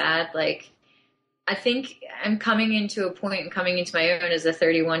me sad, like I think I'm coming into a point and coming into my own as a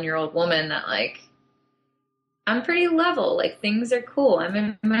 31-year-old woman that like I'm pretty level. Like things are cool. I'm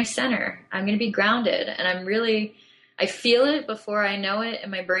in my center. I'm going to be grounded, and I feel it before I know it in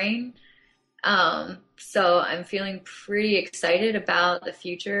my brain. So I'm feeling pretty excited about the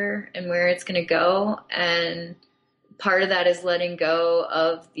future and where it's going to go. And part of that is letting go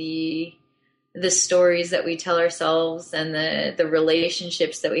of the stories that we tell ourselves and the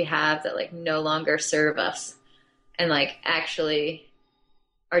relationships that we have that like no longer serve us and like actually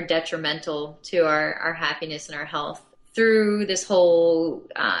are detrimental to our happiness and our health. through this whole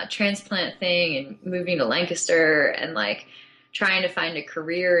transplant thing and moving to Lancaster and like trying to find a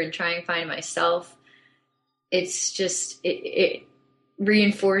career and trying to find myself, it's just, it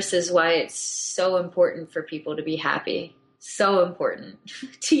reinforces why it's so important for people to be happy. So important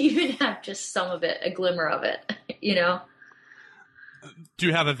to even have just some of it, a glimmer of it, you know? Do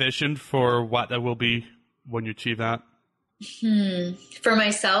you have a vision for what that will be when you achieve that? For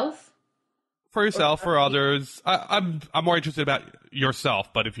myself? For yourself, for others. I'm more interested about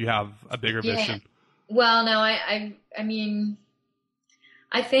yourself, but if you have a bigger vision. Well, no, I mean,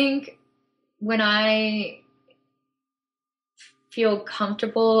 I think when I feel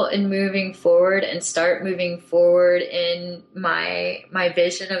comfortable in moving forward and start moving forward in my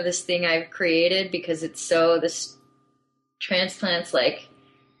vision of this thing I've created, because this transplant's like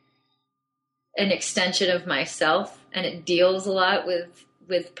an extension of myself, and it deals a lot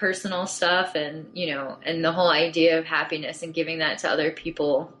with personal stuff and, you know, and the whole idea of happiness and giving that to other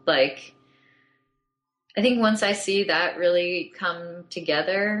people. Like, I think once I see that really come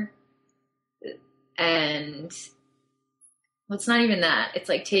together, and well, it's not even that. It's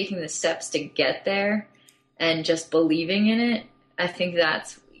like taking the steps to get there and just believing in it. I think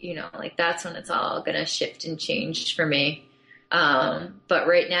that's, you know, like that's when it's all going to shift and change for me. But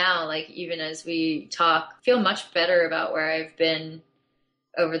right now, like even as we talk, I feel much better about where I've been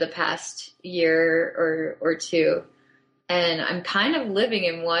over the past year or two. And I'm kind of living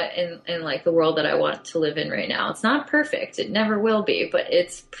in like the world that I want to live in right now. It's not perfect. It never will be, but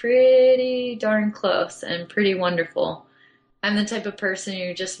it's pretty darn close and pretty wonderful. I'm the type of person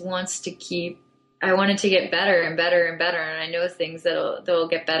who just wants to I want it to get better and better and better. And I know things that'll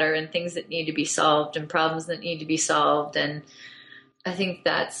get better and things that need to be solved and problems that need to be solved. And I think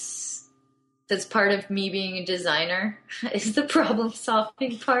that's part of me being a designer is the problem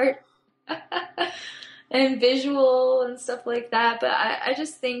solving part and visual and stuff like that. But I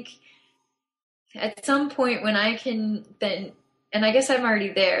just think at some point when I can then, and I guess I'm already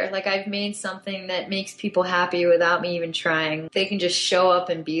there. Like I've made something that makes people happy without me even trying. They can just show up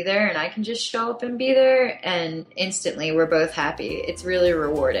and be there, and I can just show up and be there, and instantly we're both happy. It's really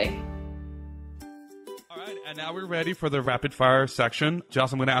rewarding. All right, and now we're ready for the rapid fire section.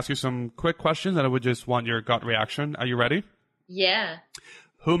 Jocelyn, I'm going to ask you some quick questions, and I would just want your gut reaction. Are you ready? Yeah.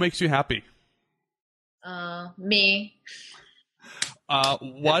 Who makes you happy? Me.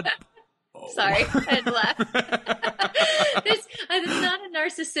 What? Sorry, I had to laugh. It's not a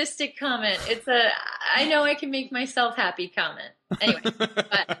narcissistic comment. It's I know I can make myself happy comment. Anyway,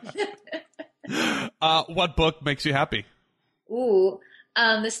 but. What book makes you happy? Ooh,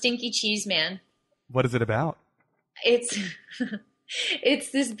 The Stinky Cheese Man. What is it about? It's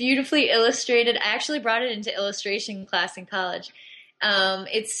this beautifully illustrated. I actually brought it into illustration class in college.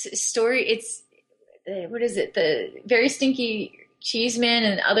 It's what is it? The Very Stinky Cheeseman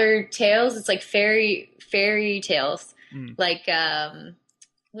and Other Tales. It's like fairy tales. Like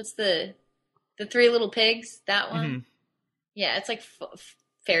what's the Three Little Pigs? That one. Mm-hmm. Yeah, it's like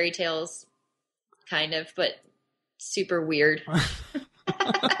fairy tales, kind of, but super weird.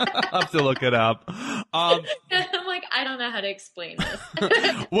 I'll have to look it up. I'm like, I don't know how to explain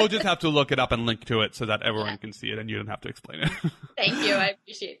this. We'll just have to look it up and link to it so that everyone can see it and you don't have to explain it. Thank you. I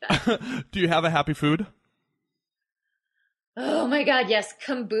appreciate that. Do you have a happy food? Oh my God, yes.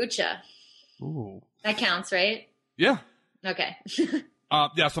 Kombucha. Ooh. That counts, right? Yeah. Okay.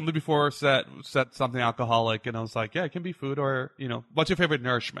 Yeah, somebody before said something alcoholic, and I was like, yeah, it can be food or, you know, what's your favorite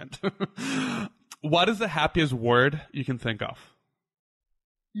nourishment? What is the happiest word you can think of?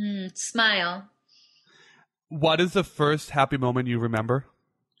 Smile. What is the first happy moment you remember?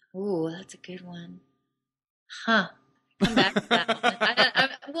 Ooh, that's a good one. Huh. Come back to that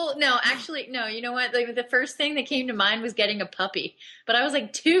one. Well, no, actually, no. You know what? Like the first thing that came to mind was getting a puppy, but I was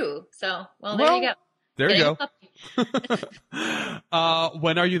like 2. So, there you go. There you go.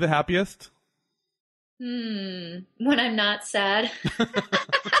 When are you the happiest? When I'm not sad.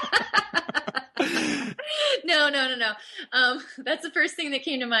 No. That's the first thing that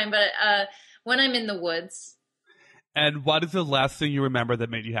came to mind. But when I'm in the woods. And what is the last thing you remember that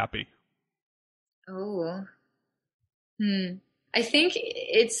made you happy? Oh. I think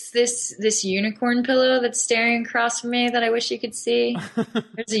it's this unicorn pillow that's staring across from me that I wish you could see.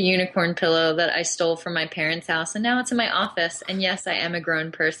 There's a unicorn pillow that I stole from my parents' house, and now it's in my office. And yes, I am a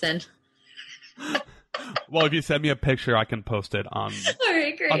grown person. Well, if you send me a picture, I can post it on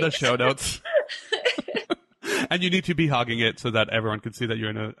the show notes. And you need to be hugging it so that everyone can see that you're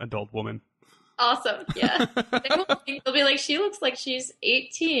an adult woman. Awesome. Yeah. They'll be like, she looks like she's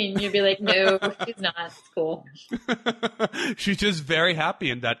 18. You'll be like, no, she's not. It's cool. She's just very happy,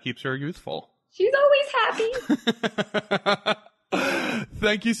 and that keeps her youthful. She's always happy.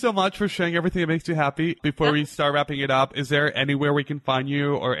 Thank you so much for sharing everything that makes you happy. Before we start wrapping it up, is there anywhere we can find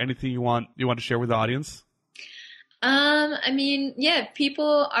you or anything you want to share with the audience? I mean, yeah, if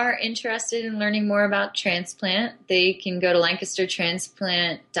people are interested in learning more about transplant, they can go to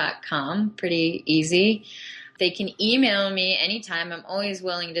lancastertransplant.com. Pretty easy. They can email me anytime. I'm always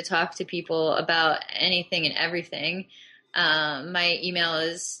willing to talk to people about anything and everything. My email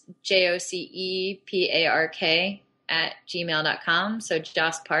is jocepark@gmail.com. So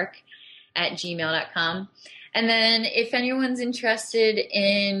josspark@gmail.com. And then if anyone's interested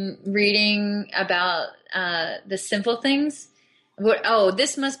in reading about the simple things,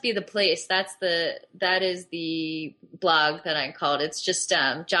 this must be the place. That is the blog that I called. It's just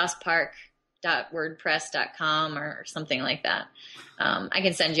josspark.wordpress.com or something like that. I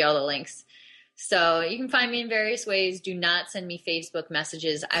can send you all the links. So you can find me in various ways. Do not send me Facebook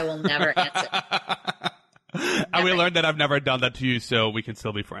messages. I will never answer. And we learned that I've never done that to you, so we can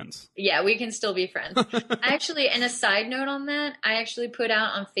still be friends. Yeah, we can still be friends. Actually, and a side note on that, I actually put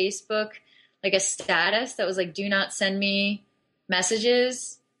out on Facebook like a status that was like, do not send me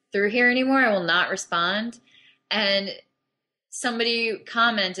messages through here anymore. I will not respond. And somebody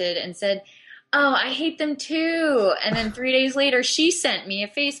commented and said, oh, I hate them too. And then 3 days later, she sent me a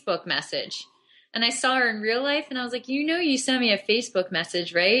Facebook message. And I saw her in real life, and I was like, you sent me a Facebook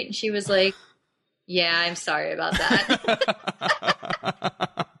message, right? And she was like, yeah, I'm sorry about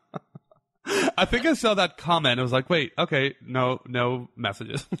that. I think I saw that comment. I was like, wait, okay, no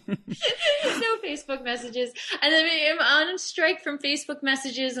messages. No Facebook messages. And then I'm on strike from Facebook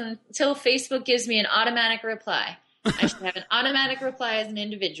messages until Facebook gives me an automatic reply. I should have an automatic reply as an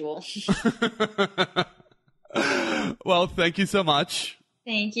individual. Well, thank you so much.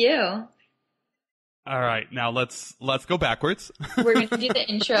 Thank you. All right, now let's go backwards. We're going to do the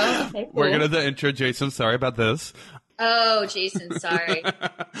intro. Okay, cool. We're going to do the intro. Jason, sorry about this. Oh, Jason, sorry.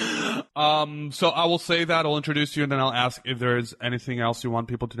 So I will say that, I'll introduce you, and then I'll ask if there's anything else you want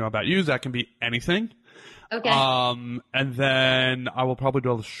people to know about you. That can be anything. Okay. And then I will probably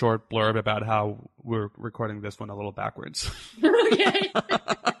do a short blurb about how we're recording this one a little backwards. Okay.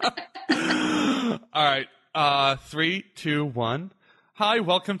 All right. 3, 2, 1. Hi,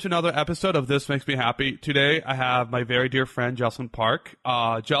 welcome to another episode of This Makes Me Happy. Today, I have my very dear friend, Jocelyn Park.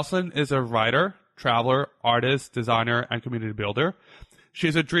 Jocelyn is a writer, traveler, artist, designer, and community builder.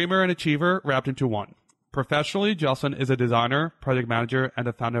 She's a dreamer and achiever wrapped into one. Professionally, Jocelyn is a designer, project manager, and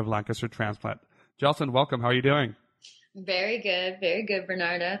the founder of Lancaster Transplant. Jocelyn, welcome. How are you doing? Very good,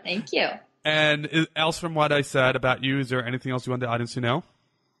 Bernardo. Thank you. And else from what I said about you, is there anything else you want the audience to know?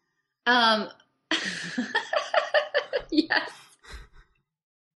 Yes.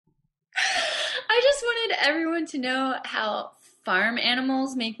 I just wanted everyone to know how farm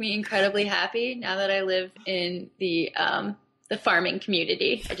animals make me incredibly happy now that I live in the farming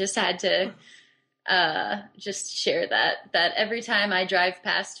community. I just had to just share that every time I drive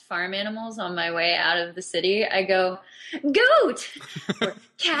past farm animals on my way out of the city, I go, goat or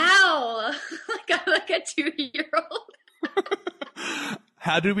cow, like a 2-year-old.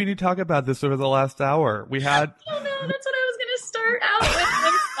 How did we need to talk about this over the last hour? We had... Oh no, that's what I was going to start out with.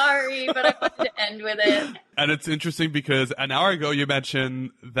 I'm sorry, but I wanted to end with it. And it's interesting because an hour ago you mentioned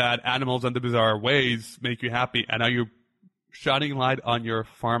that animals in the bizarre ways make you happy, and now you're shining light on your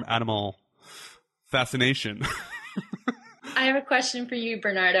farm animal fascination. I have a question for you,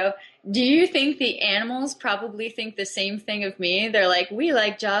 Bernardo. Do you think the animals probably think the same thing of me? They're like, we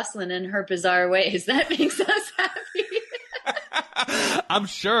like Jocelyn and her bizarre ways. That makes us happy. I'm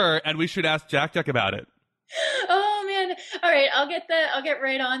sure, and we should ask Jack about it. Oh man! All right, I'll get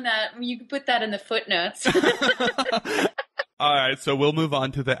right on that. You can put that in the footnotes. All right, so we'll move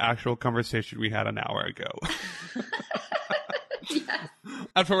on to the actual conversation we had an hour ago. Yes.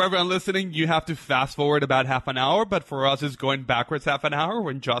 And for everyone listening, you have to fast forward about half an hour, but for us, it's going backwards half an hour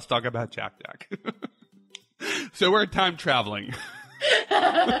when Joss talk about Jack. So we're time traveling.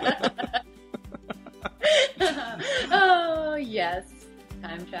 Oh, yes.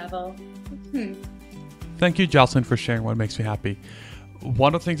 Time travel. Thank you, Jocelyn, for sharing what makes me happy.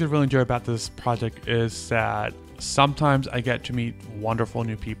 One of the things I really enjoy about this project is that sometimes I get to meet wonderful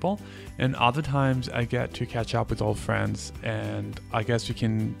new people, and other times I get to catch up with old friends, and I guess you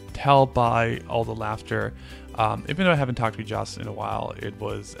can tell by all the laughter. Even though I haven't talked to Joss in a while, it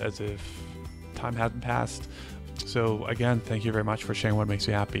was as if time hadn't passed. So again, thank you very much for sharing what makes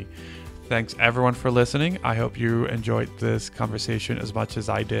me happy. Thanks everyone for listening. I hope you enjoyed this conversation as much as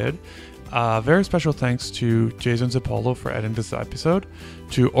I did. Very special thanks to Jason Zappolo for editing this episode,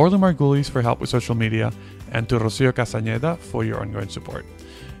 to Orly Margulies for help with social media, and to Rocio Castañeda for your ongoing support.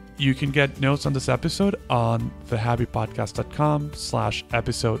 You can get notes on this episode on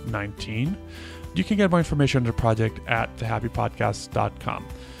thehappypodcast.com/episode 19. You can get more information on the project at thehappypodcast.com.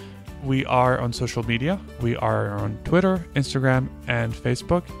 We are on social media. We are on Twitter, Instagram, and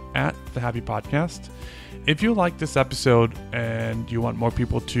Facebook at The Happy Podcast. If you like this episode and you want more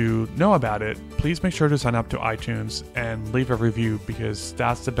people to know about it, please make sure to sign up to iTunes and leave a review, because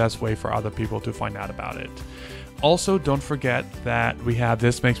that's the best way for other people to find out about it. Also, don't forget that we have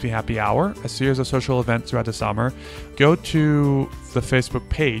This Makes Me Happy Hour, a series of social events throughout the summer. Go to the Facebook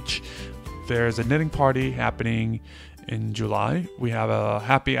page. There's a knitting party happening in July. We have a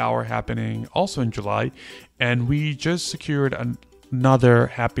happy hour happening also in July. And we just secured another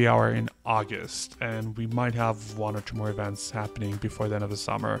happy hour in August. And we might have one or two more events happening before the end of the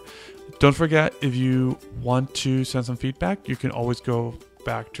summer. Don't forget, if you want to send some feedback, you can always go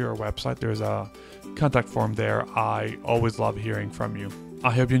back to our website. There's a contact form there. I always love hearing from you.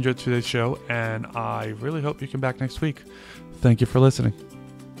 I hope you enjoyed today's show, and I really hope you come back next week. Thank you for listening.